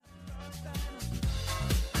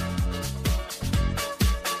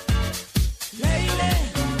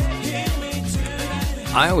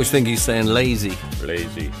I always think he's saying lazy.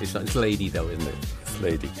 Lazy. It's lady though, isn't it? It's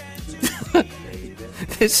lady.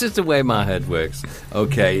 This is the way my head works.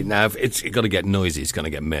 Okay, now if it's got to get noisy. It's going to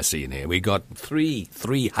get messy in here. We got three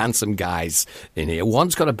handsome guys in here.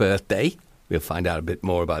 One's got a birthday. We'll find out a bit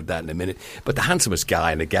more about that in a minute. But the handsomest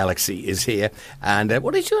guy in the galaxy is here. And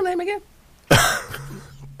what is your name again?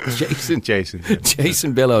 Jason.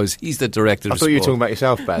 Jason Billows. He's the director of I thought you were talking about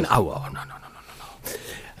yourself, Baz. No.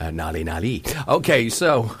 Nali. Okay,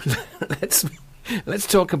 so let's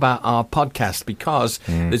talk about our podcast because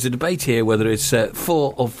there's a debate here whether it's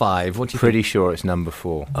 4 or 5. What do you Pretty think? sure it's number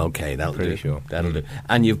 4. Okay, that'll Pretty do. sure. That'll do.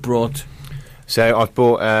 And you've brought... So I've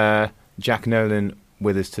brought Jack Nolan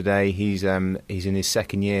with us today. He's in his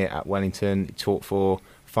second year at Wellington. He taught for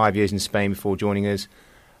 5 years in Spain before joining us.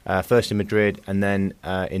 First in Madrid and then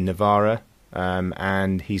in Navarra.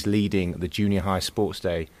 And he's leading the Junior High Sports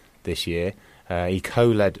Day this year. He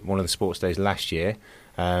co-led one of the sports days last year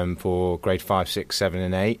for grade 5, 6, 7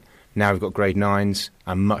 and 8. Now we've got grade 9s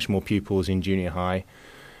and much more pupils in junior high.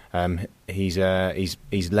 He's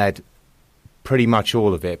led pretty much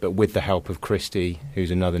all of it, but with the help of Christy, who's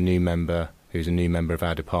a new member of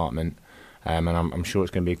our department. And I'm sure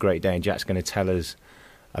it's going to be a great day. And Jack's going to tell us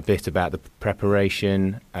a bit about the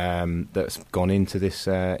preparation that's gone into this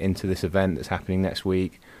event that's happening next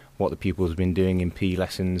week, what the pupils have been doing in PE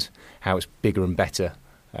lessons, how it's bigger and better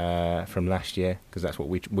from last year, because that's what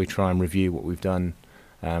we try and review what we've done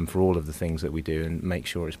for all of the things that we do and make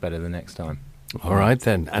sure it's better the next time. All right,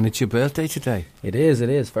 then. And it's your birthday today. It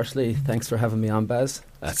is. Firstly, thanks for having me on, Baz.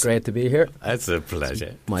 It's great to be here. That's a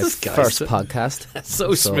pleasure. My first podcast.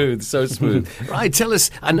 So smooth. Right, tell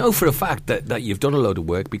us. I know for a fact that you've done a load of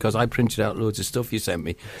work because I printed out loads of stuff you sent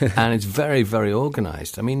me, and it's very, very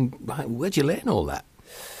organised. I mean, where'd you learn all that?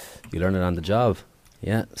 You learn it on the job.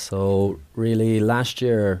 Yeah, so really last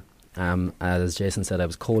year, as Jason said, I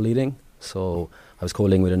was co-leading. So I was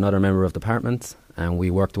co-leading with another member of the department, and we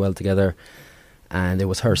worked well together. And it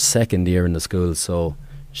was her second year in the school, so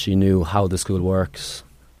she knew how the school works,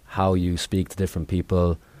 how you speak to different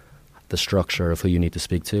people, the structure of who you need to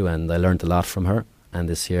speak to, and I learned a lot from her. And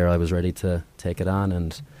this year I was ready to take it on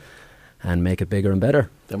and make it bigger and better.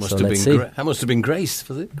 That must have been Grace,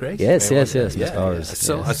 was it? Grace? Yes. Yeah.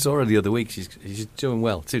 I saw her the other week. She's doing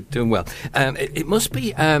well. It must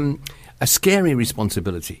be a scary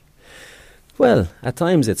responsibility. Well, at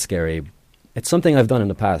times it's scary. It's something I've done in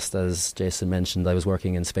the past. As Jason mentioned, I was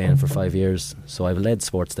working in Spain for 5 years, so I've led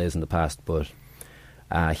sports days in the past. But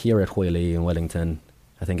here at Reilly in Wellington,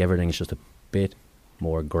 I think everything's just a bit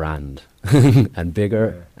more grand and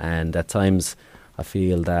bigger. And at times I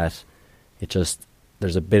feel that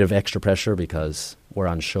there's a bit of extra pressure because we're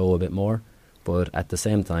on show a bit more. But at the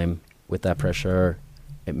same time, with that pressure,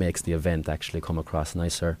 it makes the event actually come across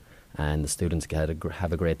nicer and the students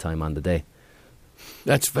have a great time on the day.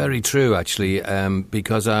 That's very true, actually,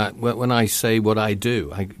 because when I say what I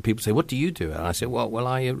do, people say, what do you do? And I say, well,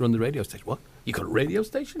 I run the radio station. What? You got a radio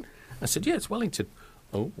station? I said, yeah, it's Wellington.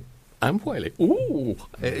 Oh, I'm Reilly. Ooh,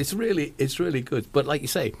 it's really good. But like you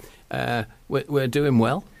say, we're doing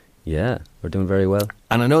well. Yeah, we're doing very well.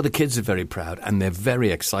 And I know the kids are very proud and they're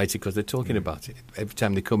very excited because they're talking about it. Every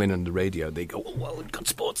time they come in on the radio, they go, oh, well, we've got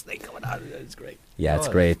sports day coming out. It's great. Yeah, it's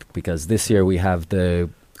great because this year we have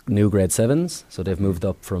the new grade 7s, so they've moved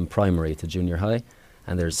up from primary to junior high,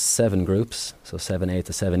 and there's 7 groups, so 7A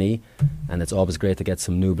to 7E, and it's always great to get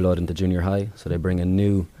some new blood into junior high, so they bring a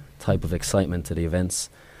new type of excitement to the events,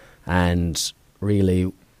 and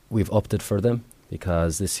really we've upped it for them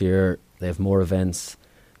because this year they have more events.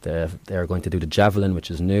 They're going to do the javelin, which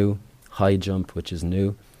is new, high jump, which is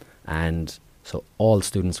new, and so all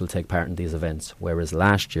students will take part in these events, whereas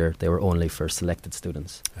last year they were only for selected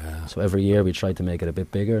students. So every year we tried to make it a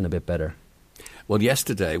bit bigger and a bit better. Well,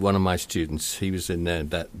 yesterday, one of my students, he was in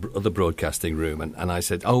that other broadcasting room, and I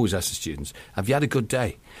said, I always ask the students, have you had a good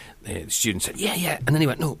day? The student said, yeah. And then he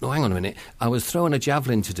went, no, hang on a minute. I was throwing a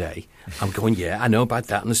javelin today. I'm going, yeah, I know about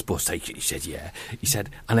that on the sports station. He said, yeah. He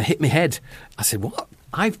said, and I hit my head. I said, what?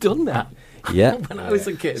 I've done that. Yeah. When I was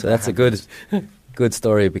a kid. So that's a good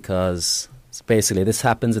story because basically this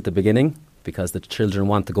happens at the beginning because the children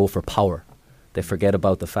want to go for power. They forget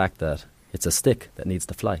about the fact that it's a stick that needs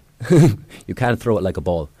to fly. You can't throw it like a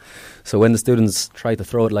ball. So when the students try to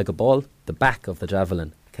throw it like a ball, the back of the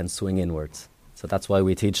javelin can swing inwards. So that's why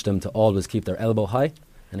we teach them to always keep their elbow high.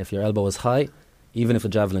 And if your elbow is high, even if a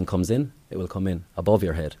javelin comes in, it will come in above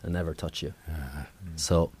your head and never touch you.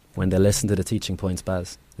 So when they listen to the teaching points,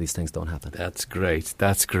 Baz, these things don't happen. That's great.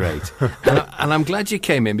 And I'm glad you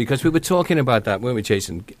came in because we were talking about that, weren't we,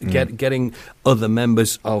 Jason? Getting other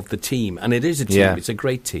members of the team. And it is a team. Yeah. It's a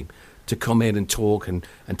great team. to come in and talk and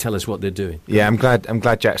tell us what they're doing. Yeah, I'm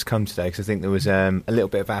glad Jack's come today, because I think there was a little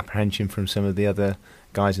bit of apprehension from some of the other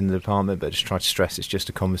guys in the department, but just try to stress it's just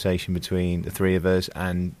a conversation between the three of us.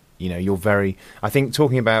 And I think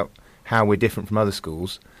talking about how we're different from other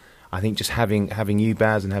schools, I think just having you,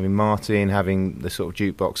 Baz, and having Marty, and having the sort of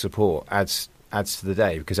jukebox support adds to the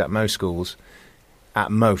day, because at most schools,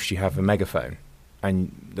 at most you have a megaphone,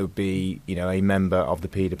 and there would be a member of the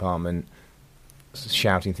PE department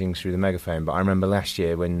shouting things through the megaphone. But I remember last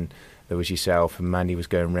year when there was yourself and Mandy was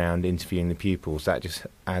going around interviewing the pupils, that just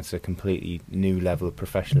adds a completely new level of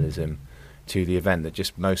professionalism to the event that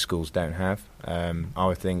just most schools don't have. I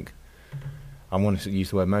would think, I want to use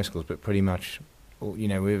the word most schools, but pretty much,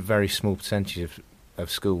 we're a very small percentage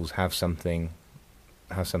of schools have something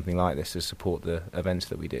like this to support the events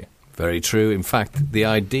that we do. Very true. In fact, the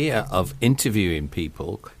idea of interviewing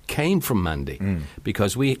people came from Mandy,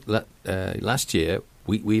 because we last year,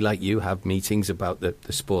 we like you, have meetings about the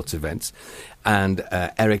sports events, and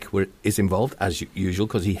Eric is involved, as usual,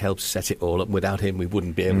 because he helps set it all up. Without him, we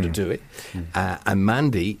wouldn't be able to do it. And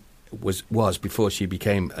Mandy was before she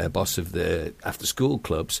became a boss of the after-school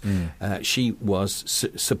clubs, she was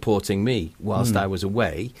supporting me whilst I was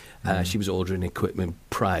away. She was ordering equipment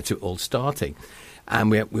prior to it all starting. And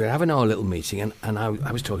we were having our little meeting, and I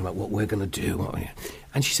was talking about what we're going to do.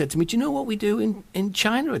 And she said to me, "Do you know what we do in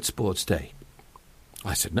China at Sports Day?"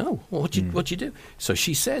 I said, "No. What do you do?" So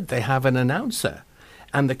she said they have an announcer,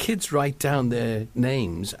 and the kids write down their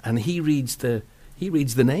names, and he reads the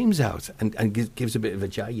names out and gives a bit of a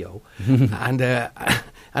jayo. And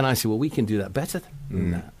I said, "Well, we can do that better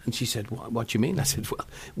than that." And she said, what do you mean? I said, "Well,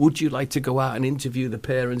 would you like to go out and interview the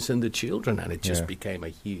parents and the children?" And it just became a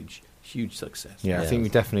huge success. Yeah, I think we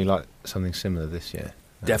definitely like something similar this year.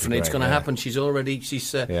 Definitely, it's going to happen. She's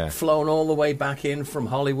flown all the way back in from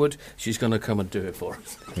Hollywood. She's going to come and do it for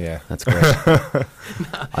us. Yeah, that's great.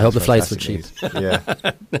 I hope the flights were cheap. Yeah,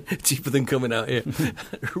 cheaper than coming out here.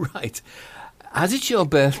 Right. As it's your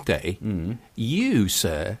birthday, you,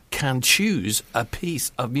 sir, can choose a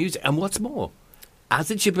piece of music. And what's more,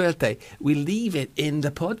 as it's your birthday, we leave it in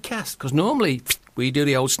the podcast, because normally we do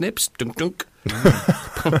the old snips, dunk dunk.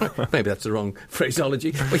 Maybe that's the wrong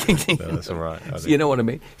phraseology. No, that's all right. You know what I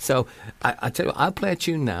mean? So I tell you what, I'll play a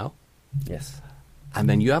tune now. Yes. And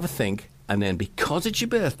then you have a think, and then because it's your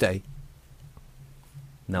birthday...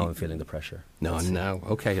 Now I'm feeling the pressure. No.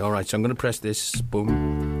 Okay, all right. So I'm going to press this.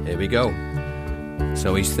 Boom. Here we go.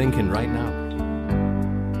 So he's thinking right now.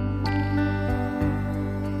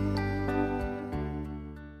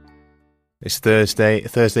 It's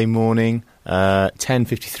Thursday morning,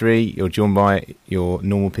 10:53. You're joined by your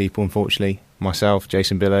normal people, unfortunately. Myself,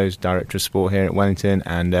 Jason Billows, Director of Sport here at Wellington,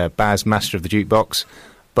 and Baz, Master of the Jukebox.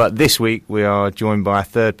 But this week we are joined by a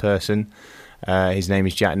third person. His name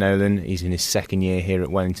is Jack Nolan. He's in his second year here at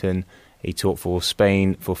Wellington. He taught for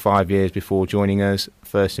Spain for 5 years before joining us,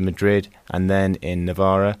 first in Madrid and then in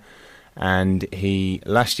Navarra. And he,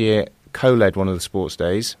 last year, co-led one of the sports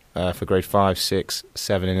days for grade 5, 6,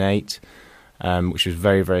 7 and 8. Which was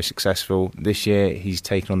very, very successful. This year, he's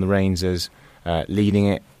taken on the reins as leading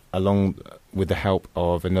it, along with the help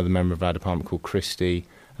of another member of our department called Christy,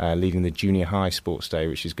 leading the junior high sports day,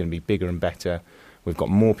 which is going to be bigger and better. We've got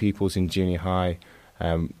more pupils in junior high.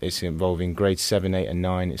 It's involving grades 7, 8 and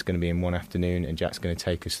 9. It's going to be in one afternoon, and Jack's going to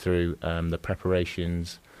take us through the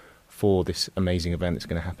preparations for this amazing event that's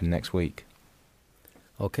going to happen next week.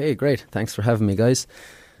 Okay, great. Thanks for having me, guys.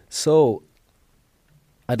 So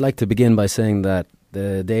I'd like to begin by saying that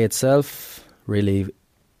the day itself, really,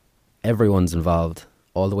 everyone's involved,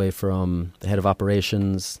 all the way from the head of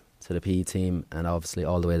operations to the PE team, and obviously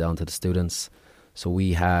all the way down to the students. So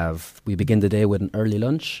we begin the day with an early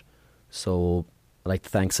lunch. So I'd like to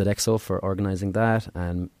thank Sodexo for organising that,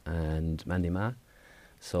 and Mandy Ma.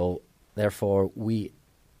 So therefore we're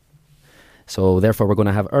going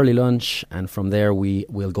to have early lunch, and from there we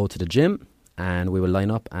will go to the gym. And we will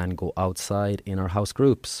line up and go outside in our house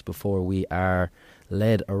groups before we are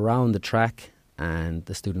led around the track, and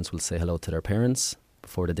the students will say hello to their parents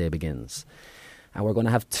before the day begins. And we're going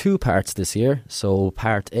to have two parts this year, so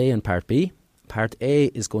Part A and Part B. Part A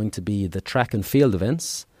is going to be the track and field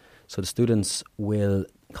events, so the students will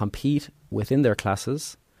compete within their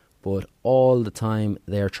classes, but all the time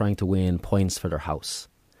they are trying to win points for their house.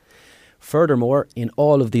 Furthermore, in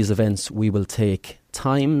all of these events, we will take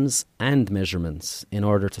times and measurements in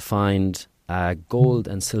order to find a gold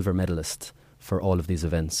and silver medalist for all of these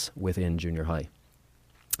events within junior high.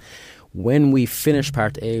 When we finish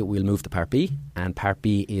Part A, we'll move to Part B, and Part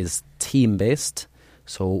B is team-based.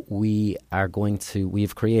 So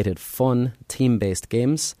we've created fun team-based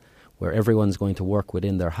games where everyone's going to work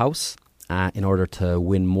within their house in order to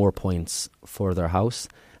win more points for their house.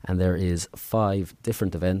 And there is 5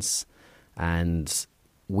 different events, and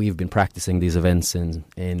we've been practicing these events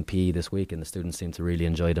in PE this week, and the students seem to really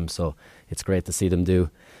enjoy them. So it's great to see them do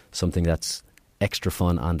something that's extra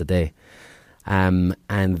fun on the day. And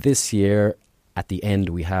this year, at the end,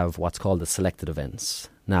 we have what's called the selected events.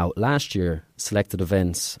 Now, last year, selected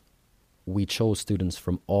events, we chose students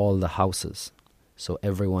from all the houses. So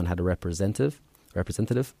everyone had a representative.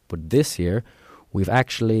 But this year,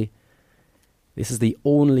 this is the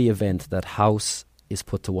only event that house is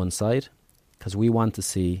put to one side, because we want to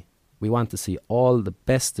see all the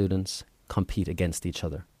best students compete against each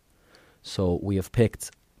other. So we have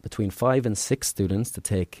picked between 5 and 6 students to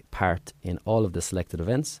take part in all of the selected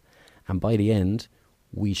events, and by the end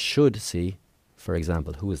we should see, for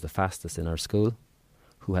example, who is the fastest in our school,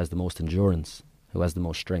 who has the most endurance, who has the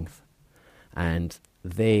most strength, and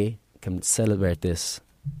they can celebrate this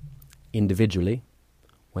individually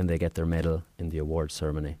when they get their medal in the award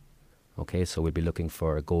ceremony. Okay, so we'll be looking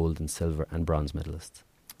for a gold and silver and bronze medalists.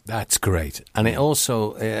 That's great. And it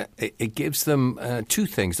also, it gives them 2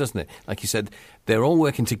 things, doesn't it? Like you said, they're all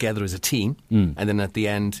working together as a team, and then at the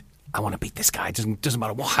end, I want to beat this guy. It doesn't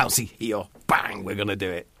matter what house he or bang, we're going to do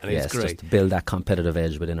it. And it's great. Just to build that competitive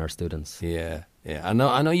edge within our students. Yeah. I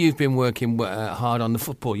know you've been working hard on the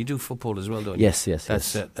football. You do football as well, don't you? Yes.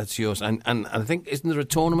 That's yours. And I think, isn't there a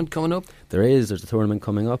tournament coming up? There's a tournament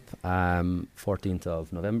coming up, 14th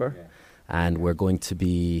of November. Yeah. And we're going to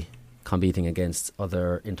be competing against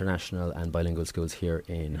other international and bilingual schools here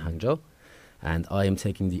in Hangzhou. And I am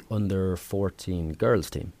taking the under-14 girls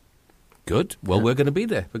team. Good. Well, we're going to be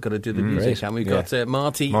there. We're going to do the music. And we've got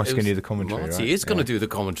Marty. Marty's going to do the commentary, Marty is going to do the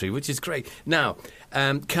commentary, which is great. Now,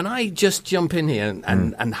 can I just jump in here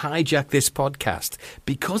and hijack this podcast?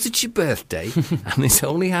 Because it's your birthday, and this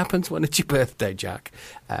only happens when it's your birthday, Jack.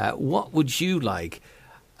 What would you like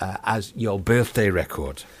as your birthday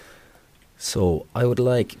record? So I would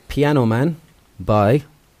like Piano Man by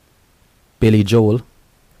Billy Joel,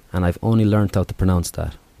 and I've only learnt how to pronounce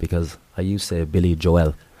that because I used to say Billy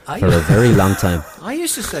Joel for a very long time. I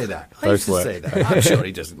used to say that. I'm sure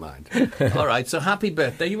he doesn't mind. All right, so happy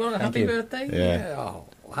birthday. You want a happy birthday? Yeah. Oh,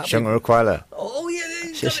 Oh,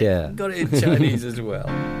 yeah. Got it in Chinese as well.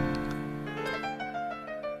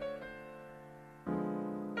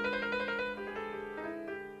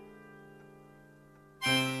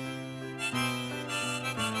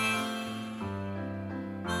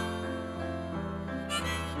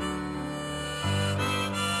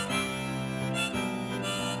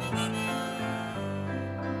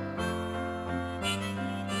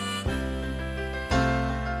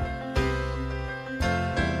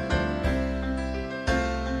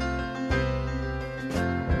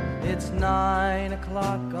 It's 9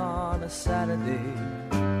 o'clock on a Saturday.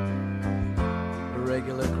 A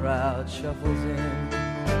regular crowd shuffles in.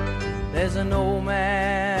 There's an old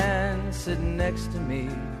man sitting next to me,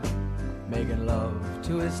 making love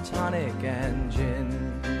to his tonic and gin.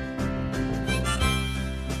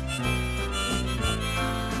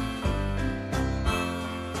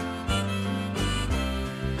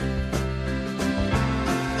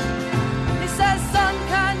 He says, son,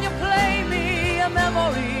 can you play me a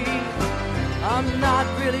memory? I'm not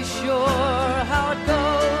really sure how it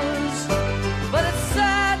goes, but it's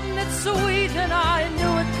sad and it's sweet, and I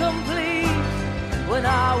knew it complete when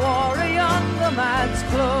I wore a younger man's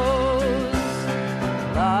clothes.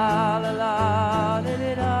 La la la li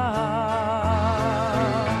li da,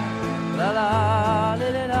 la la li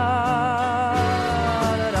li da,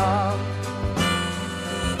 da da.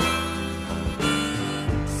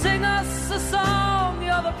 Sing us a song,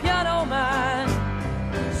 you're the piano man.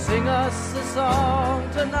 Sing us a song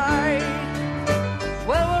tonight.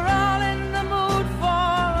 Well, we're all in the mood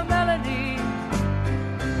for a melody,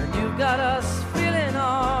 and you've got us feeling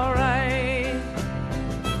all right.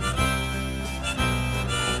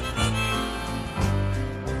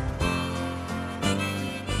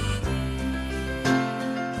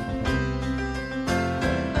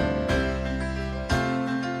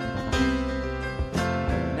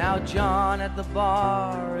 Now John at the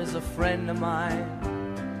bar is a friend of mine.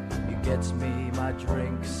 Gets me my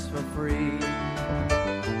drinks for free,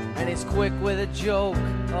 and he's quick with a joke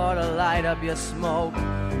or to light up your smoke,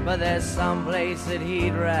 but there's some place that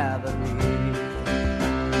he'd rather be.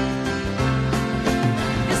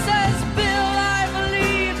 He says, Bill, I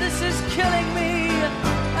believe this is killing me,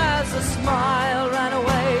 as a smile ran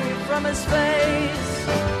away from his face.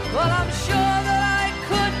 Well, I'm sure that I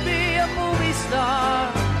could be a movie star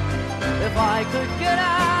if I could get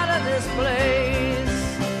out of this place.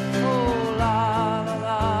 Oh, la la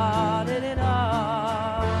la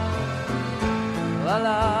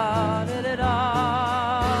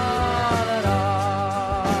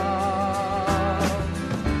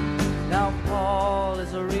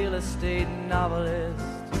estate novelist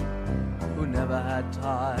who never had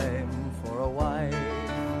time for a wife.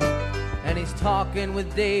 And he's talking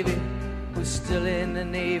with Davy, who's still in the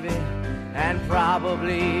Navy and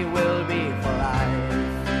probably will be for life.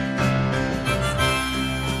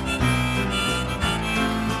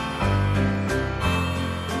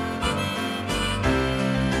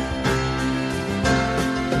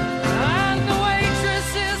 And the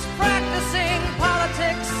waitress is practicing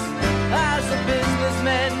politics as the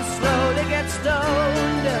businessmen slowly get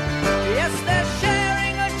stoned. Yes, they're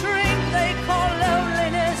sharing a drink they call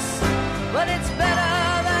loneliness, but it's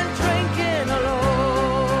better than drinking alone.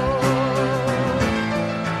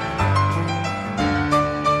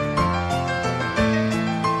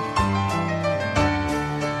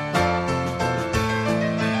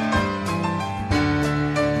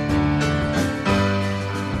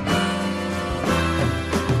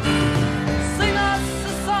 Sing us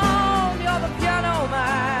a song, you're the piano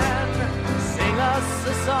man. Sing us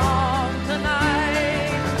a song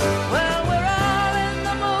tonight. Well, we're all in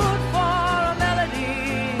the mood for a melody,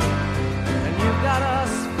 and you've got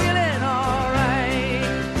us feeling alright.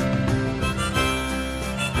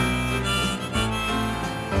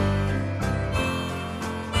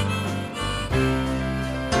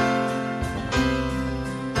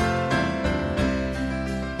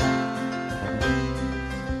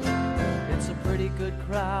 It's a pretty good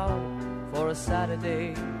crowd for a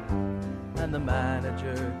Saturday, and the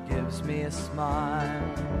manager gives me a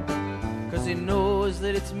smile, 'cause he knows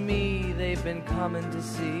that it's me they've been coming to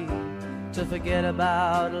see, to forget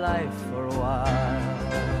about life for a while.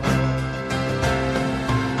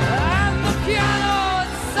 And the piano,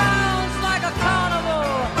 it sounds like a carnival,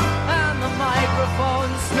 and the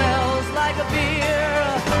microphone smells like a beer,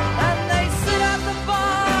 and they sit at the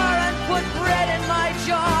bar and put bread in my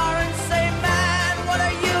jar and say, man, what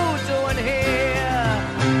are you doing here?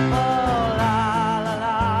 Oh, la la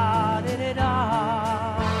la, di-di-da.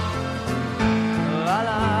 La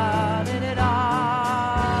la, di-di-da,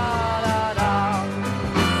 da-da.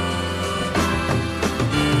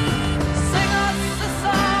 Sing us a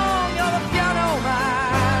song, you're the piano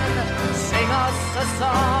man. Sing us a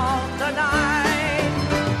song tonight.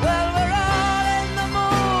 Well, we're all in the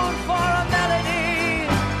mood for a melody,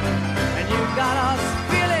 and you've got us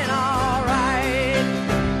feeling alright.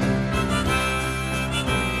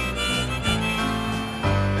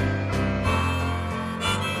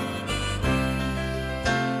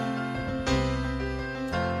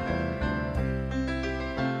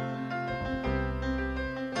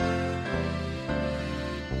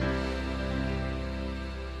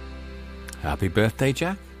 Happy birthday,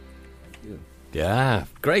 Jack. Yeah,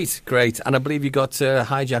 great, great. And I believe you got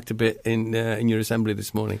hijacked a bit in your assembly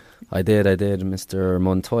this morning. I did. Mr.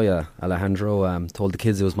 Montoya Alejandro told the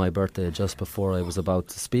kids it was my birthday just before I was about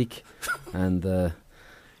to speak, and the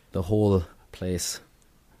whole place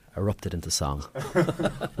erupted into song,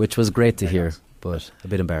 which was great to hear, but a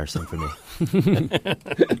bit embarrassing for me.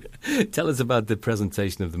 Tell us about the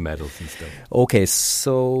presentation of the medals and stuff. Okay,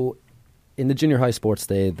 so in the Junior High Sports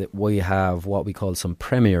Day, we have what we call some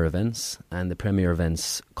premier events, and the premier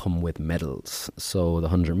events come with medals. So the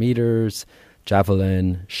 100 metres,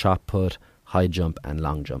 javelin, shot put, high jump and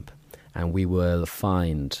long jump. And we will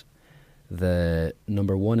find the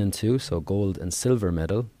number 1 and 2, so gold and silver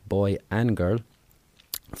medal, boy and girl,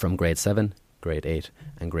 from grade 7, grade 8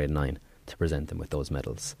 and grade 9 to present them with those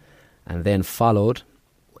medals. And then followed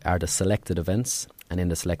are the selected events, and in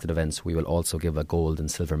the selected events we will also give a gold and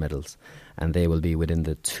silver medals, and they will be within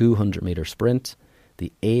the 200 metre sprint,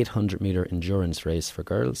 the 800 metre endurance race for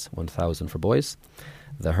girls, 1,000 for boys,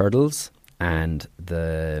 the hurdles, and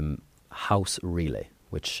the house relay,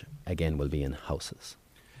 which again will be in houses.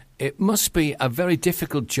 It must be a very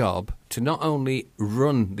difficult job to not only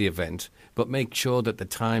run the event, but make sure that the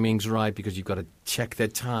timing's right, because you've got to check their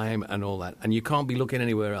time and all that, and you can't be looking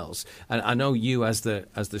anywhere else. And I know you, as the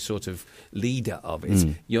sort of leader of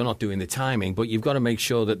it, you're not doing the timing, but you've got to make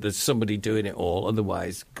sure that there's somebody doing it all.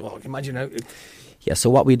 Otherwise, God, imagine how. Yeah.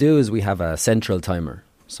 So what we do is we have a central timer.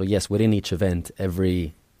 So yes, within each event,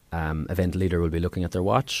 every event leader will be looking at their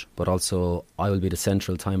watch, but also I will be the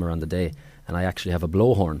central timer on the day, and I actually have a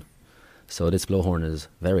blowhorn. So this blowhorn is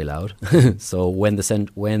very loud. So when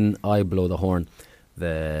I blow the horn,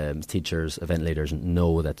 the teachers, event leaders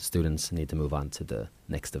know that the students need to move on to the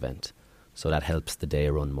next event. So that helps the day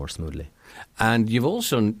run more smoothly. And you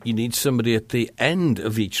need somebody at the end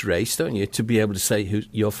of each race, don't you, to be able to say who's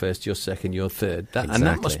you're first, you're second, you're third. Exactly. And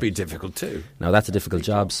that must be difficult too. Now that's a difficult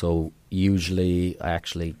job. So usually I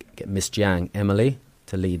actually get Miss Jiang, Emily,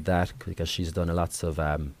 to lead that, because she's done lots of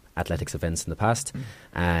athletics events in the past,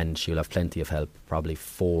 and she'll have plenty of help, probably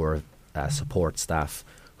 4 support staff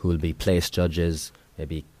who will be place judges,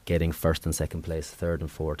 maybe getting first and second place, third and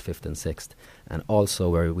fourth, fifth and sixth, and also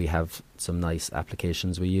where we have some nice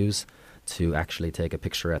applications we use to actually take a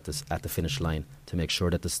picture at the finish line to make sure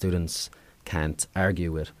that the students can't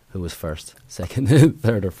argue with who was first, second,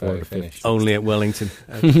 third or fourth or fifth. Only at Wellington.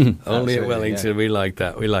 Only at Wellington. Yeah. We like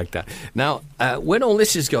that. We like that. Now, when all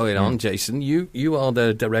this is going on, Jason, you are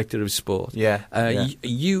the director of sport. Yeah.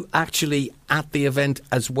 You actually at the event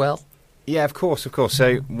as well? Yeah, of course.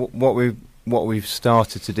 So what we've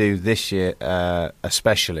started to do this year,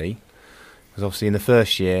 especially, because obviously in the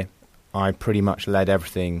first year, I pretty much led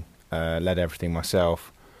everything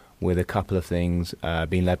myself, with a couple of things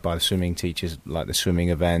being led by the swimming teachers, like the swimming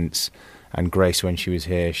events, and Grace, when she was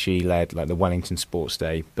here, she led like the Wellington Sports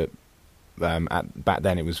Day, but back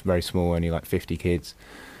then it was very small, only like 50 kids.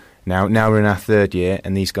 Now we're in our third year,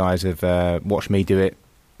 and these guys have watched me do it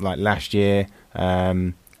like last year,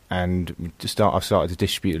 and I've started to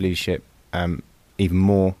distribute the leadership even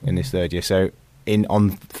more in this third year. So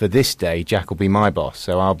for this day, Jack will be my boss,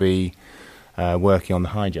 so I'll be working on the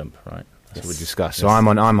high jump, right? That's what we discussed. So I'm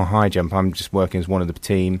on high jump. I'm just working as one of the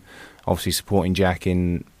team, obviously supporting Jack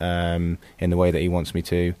in the way that he wants me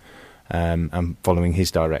to, and following his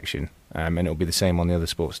direction. And it'll be the same on the other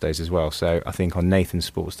sports days as well. So I think on Nathan's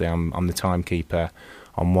sports day, I'm the timekeeper.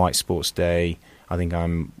 On White's sports day, I think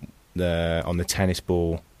I'm on the tennis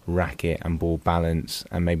ball, racket and ball balance,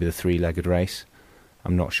 and maybe the three-legged race.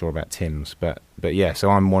 I'm not sure about Tim's, but yeah. So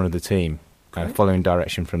I'm one of the team. Following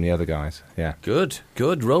direction from the other guys, yeah. Good.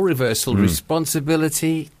 Role reversal,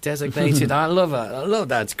 responsibility designated. I love it. I love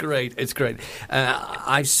that. It's great.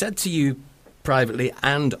 I've said to you privately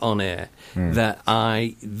and on air that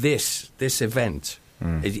this event,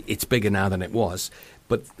 it's bigger now than it was.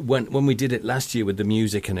 But when we did it last year with the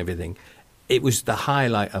music and everything, it was the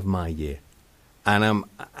highlight of my year, and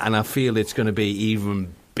I feel it's going to be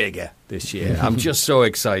even bigger this year. I'm just so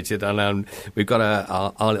excited, and we've got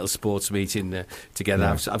our little sports meeting together.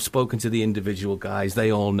 Yeah. I've spoken to the individual guys.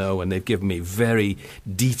 They all know, and they've given me very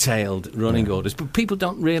detailed running orders. But people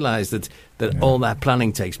don't realise that all that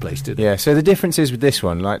planning takes place, do they? Yeah, so the difference is with this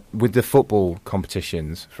one, like with the football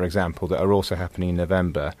competitions, for example, that are also happening in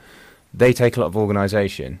November, they take a lot of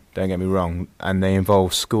organisation, don't get me wrong, and they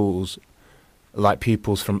involve schools, like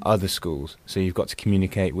pupils from other schools. So you've got to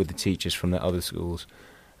communicate with the teachers from the other schools,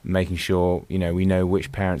 making sure, we know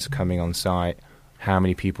which parents are coming on site, how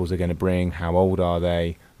many pupils they're going to bring, how old are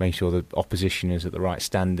they, making sure the opposition is at the right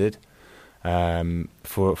standard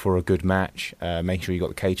for a good match, making sure you've got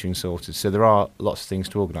the catering sorted. So there are lots of things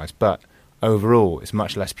to organise, but overall it's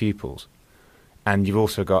much less pupils. And you've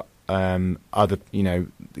also got other,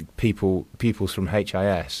 pupils from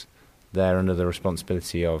HIS. They're under the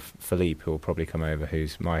responsibility of Philippe, who will probably come over,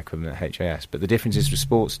 who's my equivalent at HIS. But the difference is with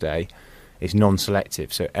Sports Day, it's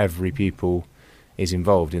non-selective, so every pupil is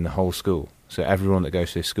involved in the whole school. So everyone that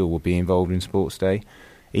goes to this school will be involved in Sports Day.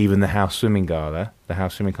 Even the house swimming gala, the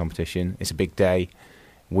house swimming competition, it's a big day.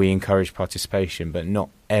 We encourage participation, but not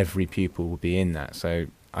every pupil will be in that. So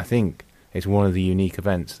I think it's one of the unique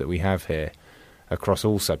events that we have here across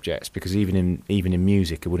all subjects, because even in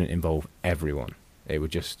music, it wouldn't involve everyone. It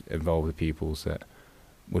would just involve the pupils that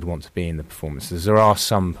would want to be in the performances. There are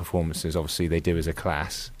some performances, obviously, they do as a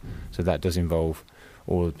class, so that does involve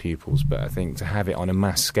all of the pupils. But I think to have it on a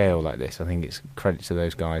mass scale like this, I think it's credit to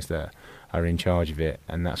those guys that are in charge of it,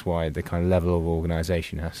 and that's why the kind of level of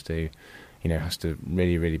organisation has to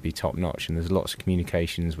really, really be top notch. And there's lots of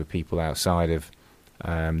communications with people outside of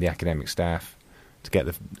the academic staff to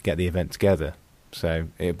get the event together. So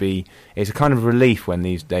it's a kind of relief when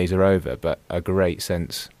these days are over, but a great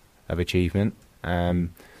sense of achievement. And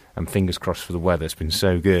fingers crossed for the weather. It's been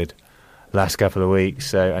so good last couple of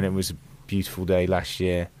weeks. And it was a beautiful day last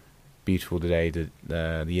year, beautiful day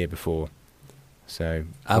the year before. So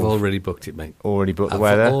I've already booked it, mate. Already booked the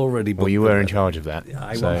weather? Already booked. Well, you were in charge of that.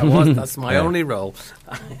 I was. That's my only role.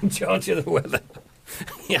 I'm in charge of the weather.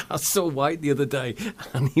 Yeah, I saw White the other day,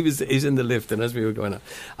 and he's in the lift, and as we were going up,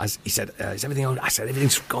 he said, is everything on? I said,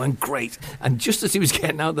 everything's going great. And just as he was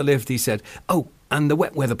getting out of the lift, he said, oh, and the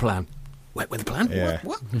wet weather plan. Wet weather plan? Yeah.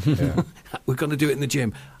 What? Yeah. We're going to do it in the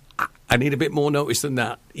gym. I need a bit more notice than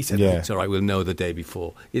that. He said, it's all right, we'll know the day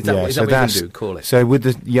before. Is that what you can do? Call it. So with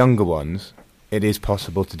the younger ones, it is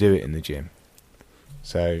possible to do it in the gym.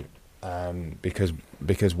 So because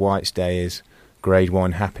White's Day is grade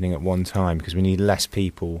 1 happening at one time, because we need less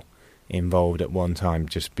people involved at one time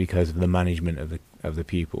just because of the management of the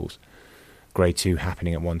pupils. Grade 2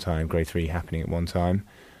 happening at one time, grade 3 happening at one time.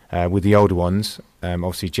 With the older ones,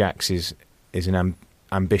 obviously Jack's is an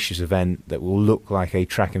ambitious event that will look like a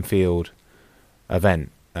track and field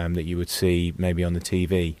event. that you would see maybe on the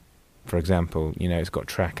TV, for example. You know, it's got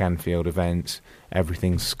track and field events,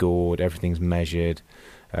 everything's scored, everything's measured,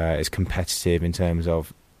 it's competitive in terms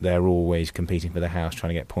of they're always competing for their house, trying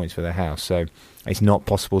to get points for their house. So it's not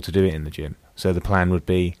possible to do it in the gym. So the plan would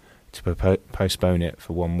be to postpone it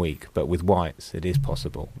for 1 week. But with Whites, it is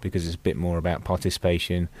possible because it's a bit more about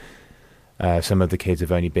participation. Some of the kids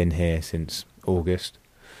have only been here since August.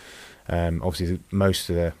 Obviously,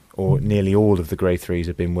 or nearly all of the grade 3s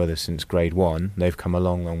have been with us since grade 1. They've come a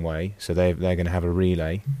long, long way. So they're going to have a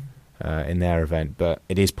relay in their event. But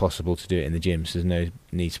it is possible to do it in the gym, so there's no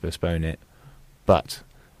need to postpone it. But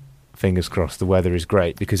fingers crossed, the weather is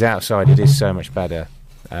great because outside it is so much better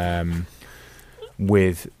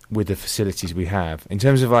with the facilities we have. In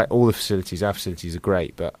terms of all the facilities, our facilities are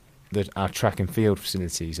great, but our track and field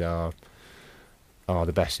facilities are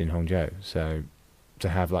the best in Hangzhou. So to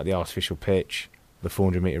have the artificial pitch, the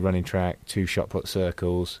 400-metre running track, 2 shot put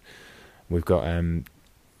circles, we've got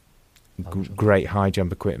great high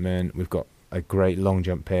jump equipment, we've got a great long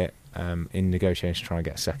jump pit. In negotiations to try and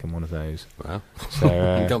get a second one of those. Wow.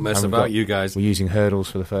 So, don't mess about, you guys. We're using hurdles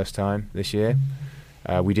for the first time this year.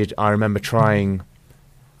 I remember trialing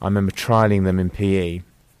them in PE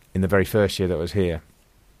in the very first year that I was here.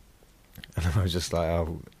 And I was just like,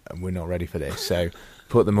 oh, we're not ready for this. So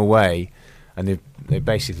put them away, and they've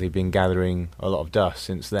basically been gathering a lot of dust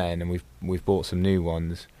since then, and we've bought some new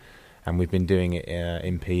ones, and we've been doing it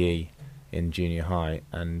in PE in junior high,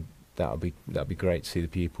 and that'll be great to see the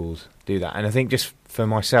pupils do that. And I think just for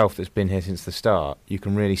myself that's been here since the start, you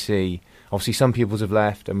can really see, obviously some pupils have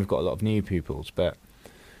left and we've got a lot of new pupils, but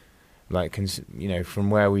from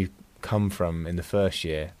where we've come from in the first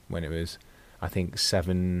year when it was, I think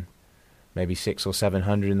 600 or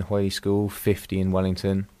 700 in the Reilly school, 50 in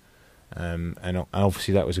Wellington, and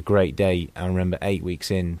obviously that was a great day. I remember 8 weeks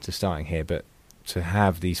in to starting here, but to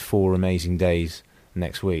have these 4 amazing days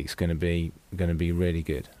next week's going to be really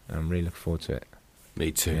good. I'm really looking forward to it.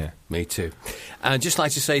 Me too. Yeah. Me too. I'd just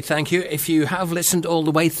like to say thank you. If you have listened all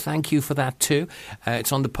the way, thank you for that too.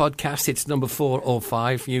 It's on the podcast. It's number 4 or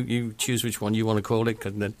 5. You choose which one you want to call it.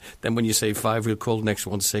 And then when you say 5, we'll call the next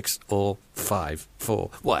one 6 or 5, 4,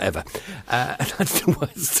 whatever.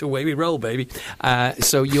 That's the way we roll, baby.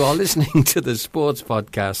 So you are listening to the Sports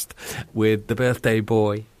Podcast with the birthday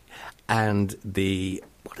boy and the...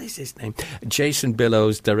 what is his name? Jason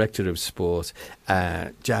Billows, Director of Sport.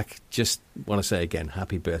 Jack, just want to say again,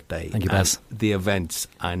 happy birthday. Thank you, Baz. The events,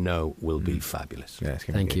 I know, will be fabulous. Yeah, it's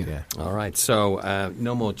going to be good. Thank Yeah. All right, so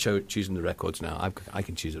no more choosing the records now. I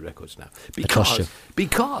can choose the records now. I trust you.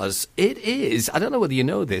 Because it is, I don't know whether you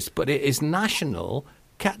know this, but it is National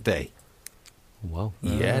Cat Day. Wow.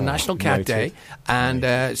 Yeah, National Cat Day.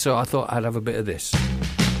 And so I thought I'd have a bit of this.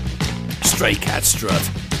 Stray Cat Strut.